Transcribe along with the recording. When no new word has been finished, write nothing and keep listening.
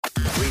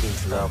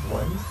Greetings, loved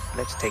ones.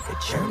 Let's take a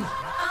journey.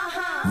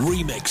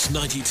 Remix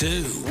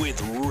 92 with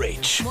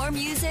Rich. More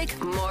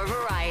music, more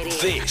variety.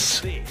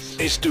 This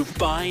is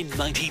Dubai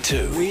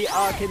 92. We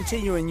are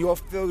continuing your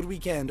filled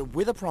weekend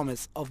with a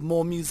promise of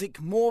more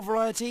music, more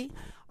variety.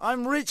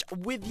 I'm Rich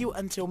with you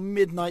until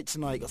midnight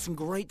tonight. Got some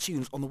great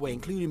tunes on the way,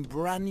 including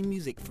brand new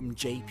music from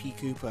J.P.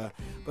 Cooper.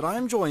 But I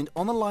am joined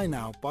on the line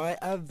now by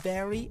a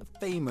very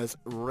famous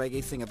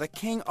reggae singer, the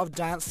king of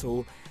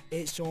dancehall.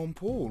 It's Sean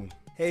Paul.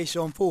 Hey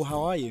Sean Paul,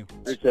 how are you?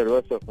 Richard,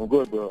 what's up? I'm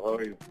good, bro. How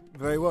are you?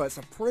 Very well. It's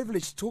a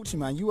privilege to talk to you,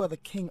 man. You are the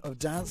king of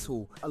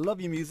dancehall. I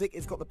love your music.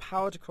 It's got the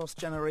power to cross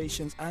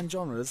generations and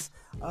genres.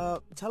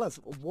 Tell us,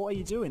 what are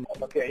you doing?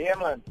 Okay, yeah,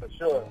 man, for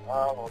sure.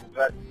 I'm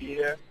glad to be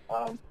here.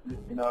 I've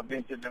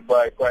been to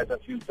Dubai quite a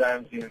few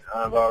times, and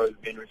I've always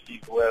been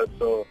received well,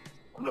 so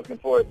I'm looking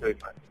forward to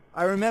it, man.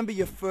 I remember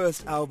your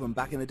first album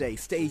back in the day,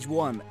 Stage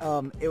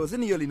 1. It was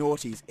in the early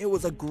noughties. It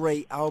was a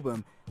great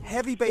album.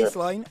 Heavy bass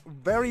line,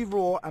 very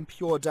raw and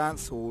pure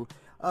dancehall.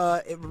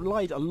 It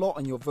relied a lot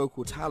on your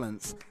vocal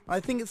talents. I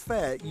think it's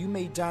fair, you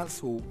made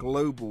dancehall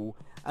global.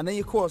 And then,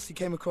 of course, you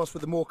came across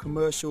with a more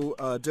commercial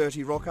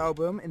dirty rock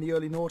album in the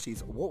early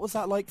noughties. What was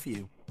that like for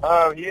you?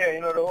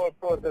 The whole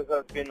process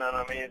has been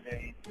an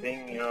amazing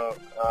thing,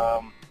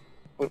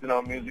 putting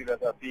out music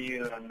that I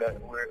feel and that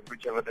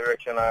whichever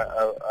direction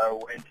I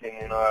went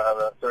in, I have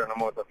a certain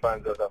amount of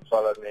fans that have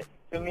followed me.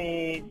 To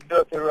me,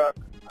 dirty rock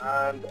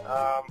and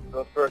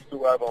those first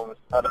two albums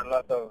had a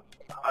lot of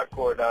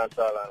hardcore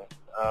dancehall on it.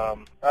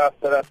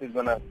 After that is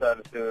when I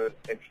started to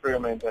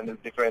experiment and do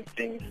different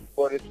things,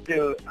 but it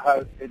still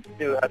had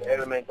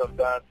elements of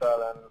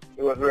dancehall, and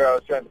it was where I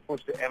was trying to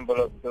push the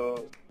envelope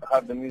to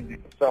have the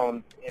music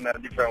sound in a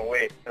different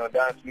way,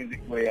 dance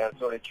music way, and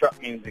so the trap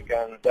music,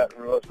 and that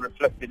was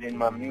reflected in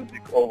my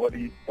music over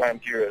these time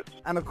periods.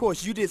 And of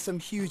course, you did some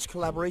huge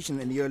collaboration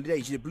in the early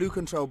days. You did Blue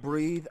Control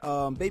Breathe,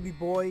 Baby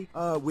Boy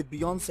with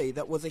Beyonce.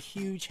 That was a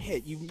huge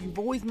hit. You've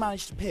always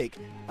managed to pick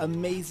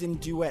amazing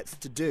duets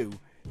to do.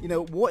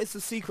 What is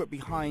the secret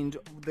behind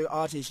the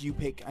artists you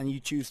pick and you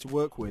choose to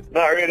work with?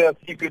 Not really a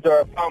secret or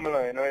a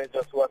formula, it's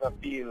just what I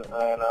feel.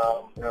 And,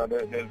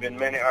 there's been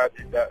many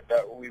artists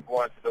that we've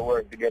wanted to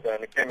work together,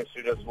 and the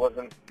chemistry just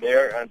wasn't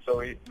there, and so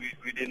we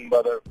didn't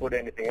bother to put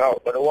anything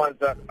out. But the ones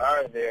that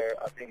are there,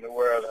 I think the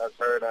world has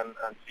heard and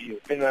feel.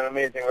 It's been an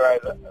amazing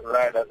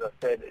ride, as I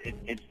said.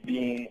 It's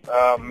been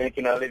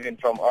making a living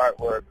from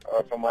artwork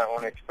or from my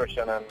own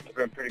expression, and it's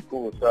been pretty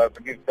cool. So I have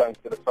to give thanks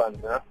to the fans.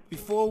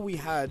 Before we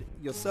had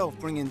yourself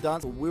bringing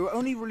dance, we were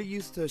only really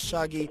used to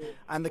Shaggy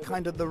and the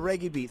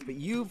reggae beats, but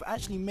you've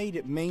actually made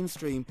it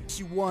mainstream.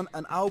 You won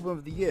an Album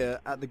of the Year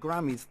at the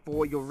Grammys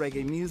for your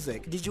reggae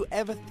music. Did you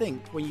ever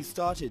think when you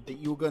started that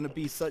you were going to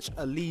be such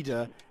a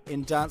leader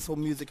in dancehall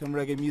music and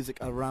reggae music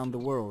around the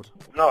world?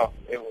 No,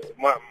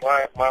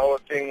 my whole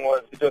thing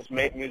was to just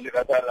make music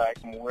that I like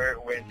and where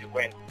it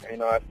went.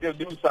 I still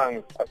do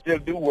songs. I still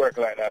do work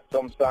like that.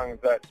 Some songs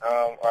that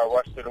are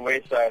washed to the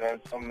wayside,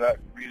 and some that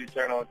really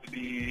turn out to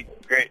be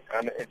great.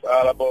 And it's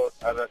all about,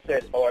 as I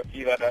said, how I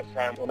feel at that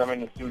time when I'm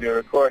in the studio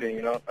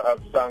recording. I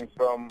have songs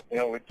from,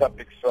 with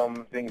topics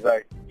from things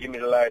like Give Me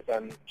the Light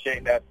and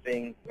Shake That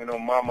Thing,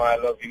 Mama, I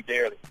Love You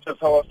Dearly. Just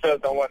how I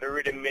felt and what the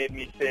rhythm made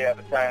me say at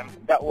the time.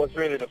 That was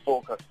really the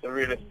focus, to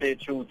really stay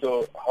true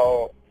to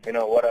how,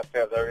 what I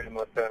felt I really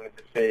was telling me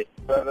to say.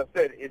 So as I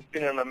said, it's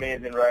been an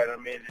amazing ride, an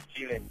amazing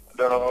feeling. I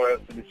don't know how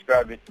else to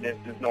describe it. There's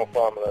no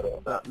formula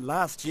though.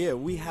 Last year,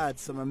 we had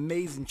some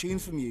amazing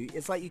tunes from you.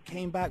 It's like you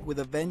came back with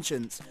a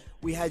vengeance.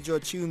 We had your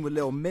tune with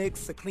Lil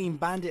Mix, The Clean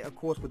Bandit, of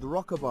course, with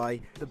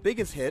Rockabye. The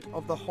biggest hit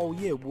of the whole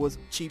year was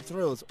Cheap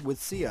Thrills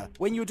with Sia.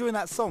 When you were doing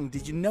that song,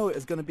 did you know it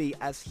was going to be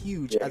as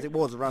huge as it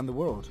was around the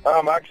world?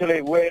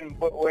 Actually,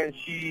 when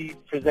she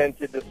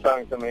presented the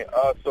song to me,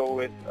 also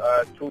with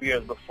 2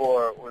 years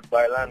before with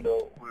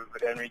Bailando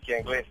with Enrique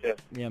Iglesias,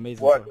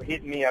 amazing. What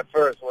hit me at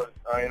first was,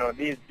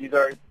 these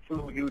are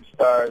two huge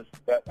stars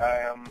that I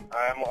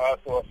am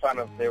also a fan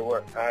of their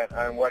work,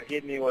 and what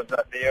hit me was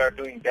that they are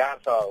doing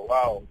dancehall.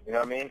 Wow, you know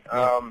what I mean?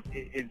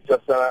 It's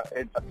just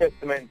it's a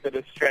testament to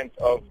the strength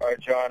of our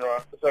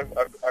genre. It's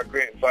a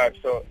great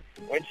vibe. So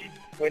when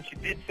she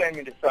did send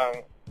me the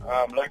song,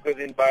 like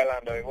within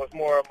Bailando, it was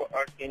more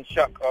in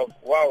shock of,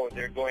 wow,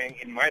 they're going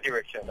in my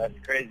direction. That's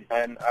crazy.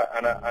 And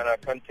a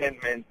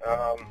contentment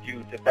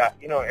due to that.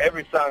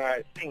 Every song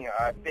I sing,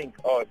 I think,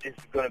 oh, this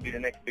is going to be the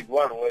next big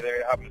one, whether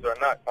it happens or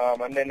not.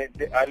 And then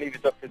I leave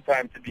it up to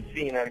time to be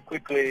seen, and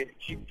quickly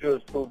Cheap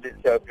Thrills proved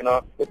itself.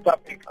 The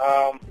topic,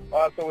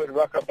 also with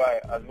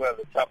Rockabye as well,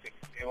 the topic,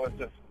 it was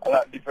just a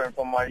lot different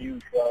from my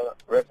usual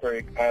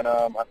rhetoric, and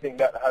I think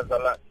that has a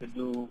lot to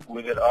do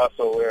with it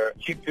also, where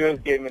Cheap Thrills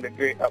gave me the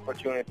great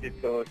opportunity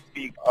to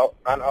speak up,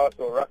 and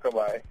also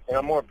Rockabye, in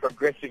a more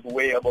progressive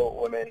way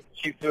about women.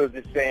 Cheap Thrills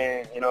is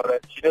saying,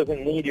 that she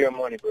doesn't need your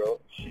money, bro.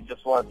 She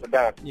just wants to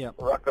dance. Yeah.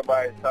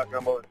 Rockabye is talking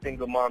about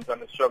single moms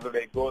and the struggle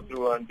they go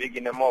through and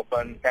bigging them up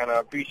and kind of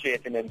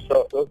appreciating them.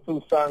 So those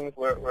two songs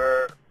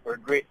were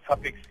great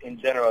topics in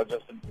general,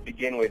 just to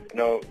begin with. You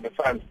know, the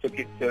fans took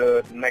it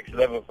to the next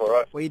level for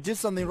us. Well, you did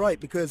something right,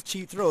 because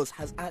Cheap Thrills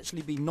has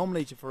actually been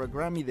nominated for a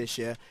Grammy this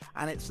year,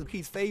 and it's the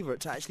key's favourite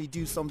to actually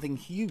do something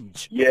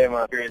huge. Yeah,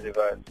 man, crazy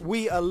vibes.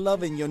 We are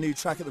loving your new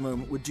track at the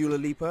moment with Dua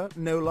Lipa,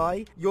 No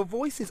Lie. Your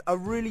voices are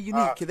really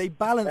unique. They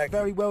balance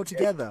very well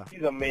together.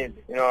 She's amazing.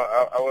 You know,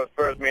 I was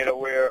first made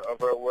aware of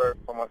her work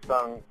from a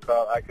song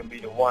called I Can Be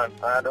The One.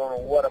 I don't know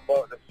what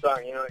about the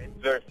song, you know,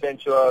 it's very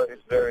sensual,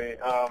 it's very,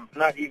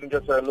 not even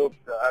just her looks,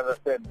 as I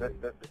said,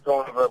 the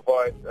tone of her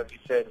voice, as you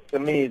said, to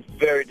me is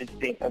very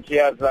distinct. And she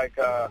has like,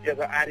 she has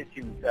an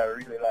attitude that I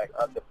really like,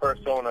 the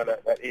persona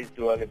that is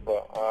Dua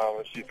Lipa.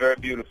 She's very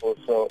beautiful,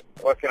 so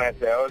what can I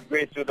say? I was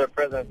graced with her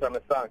presence on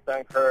the song.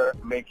 Thank her,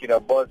 make it a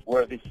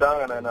buzz-worthy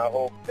song, and I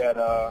hope that,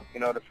 you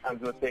know, the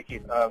fans will take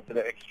it to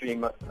the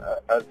extreme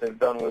as they've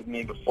done with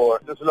me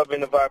before. Just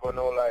loving the vibe of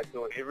No Lie,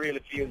 so it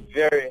really feels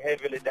very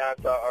heavily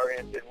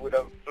dancehall-oriented with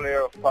a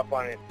flair of pop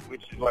on it,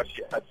 which is what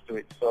she adds to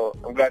it. So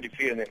I'm glad you're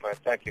feeling it, man.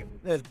 Thank you.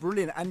 That's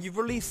brilliant. And you've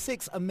released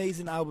 6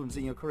 amazing albums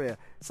in your career,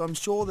 so I'm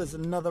sure there's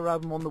another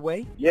album on the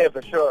way? Yeah,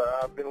 for sure.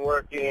 I've been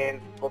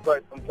working for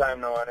quite some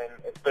time now, and then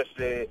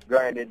especially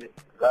grinded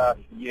last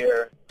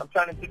year. I'm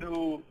trying to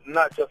do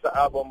not just an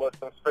album, but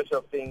some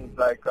special things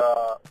like,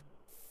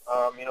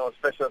 you know,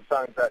 special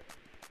songs that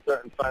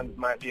certain fans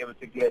might be able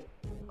to get.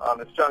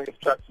 The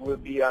strongest tracks will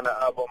be on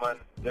the album, and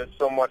there's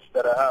so much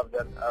that I have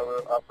that I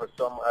will offer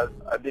some as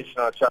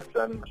additional tracks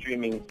and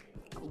streaming.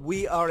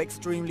 We are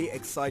extremely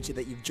excited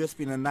that you've just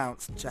been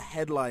announced to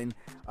headline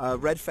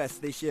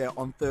Redfest this year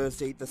on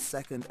Thursday, the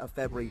 2nd of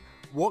February.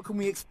 What can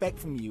we expect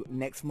from you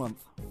next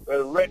month?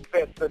 Well,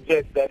 Redfest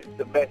suggests that it's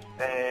the best,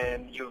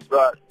 and you've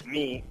brought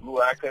me,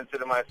 who I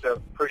consider myself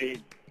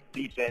pretty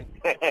decent,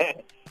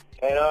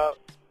 and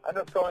I'm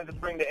just going to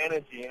bring the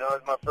energy. You know,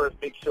 it's my first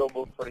big show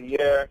booked for the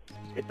year.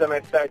 It's an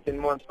exciting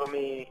month for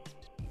me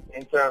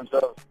in terms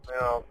of, you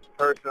know,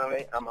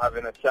 personally, I'm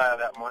having a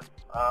child that month.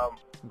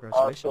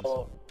 Congratulations.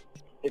 Also,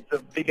 it's the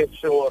biggest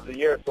show of the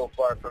year so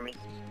far for me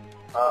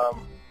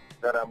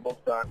that I'm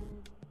booked on.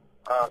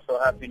 So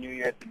Happy New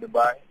Year to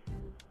Dubai.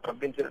 I've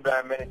been to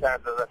Dubai many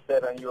times, as I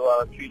said, and you all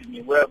have treated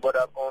me well, but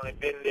I've only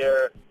been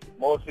there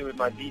mostly with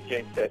my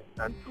DJ set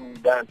and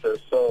 2 dancers.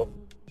 So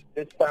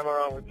this time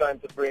around, we're trying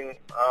to bring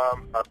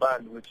a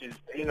band, which is,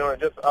 you know,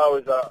 just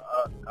always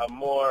a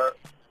more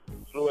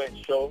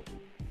fluent show.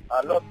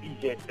 I love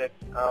DJ sets.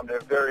 They're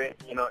very,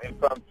 you know,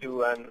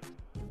 impromptu, and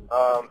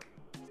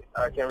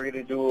I can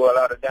really do a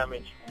lot of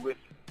damage with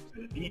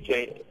the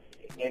DJ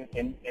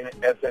in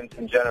essence,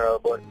 in general.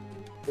 But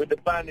with the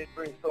band, it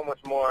brings so much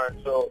more.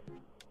 And so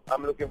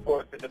I'm looking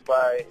forward to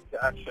Dubai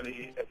to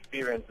actually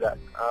experience that.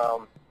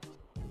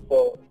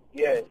 So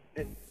yeah,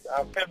 this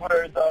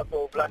February is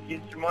also Black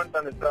History Month,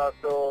 and it's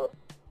also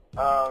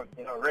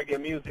you know, reggae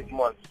music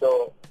month.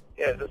 So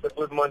yeah, just a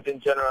good month in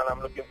general.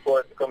 I'm looking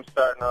forward to come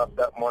starting off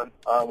that month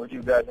with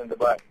you guys in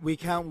Dubai. We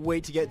can't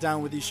wait to get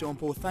down with you, Sean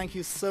Paul. Thank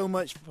you so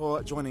much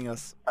for joining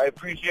us. I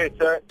appreciate it,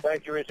 sir.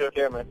 Thank you, Richard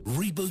Cameron.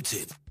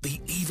 Rebooted,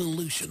 the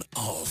evolution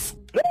of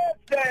Bless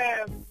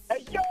them!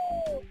 Hey,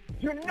 yo!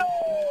 You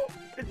know,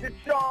 this is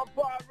Sean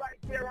Paul right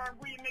there on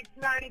Remix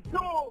 92.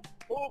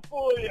 Who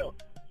fool you?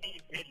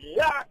 Keep it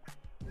locked,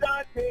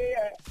 Dante.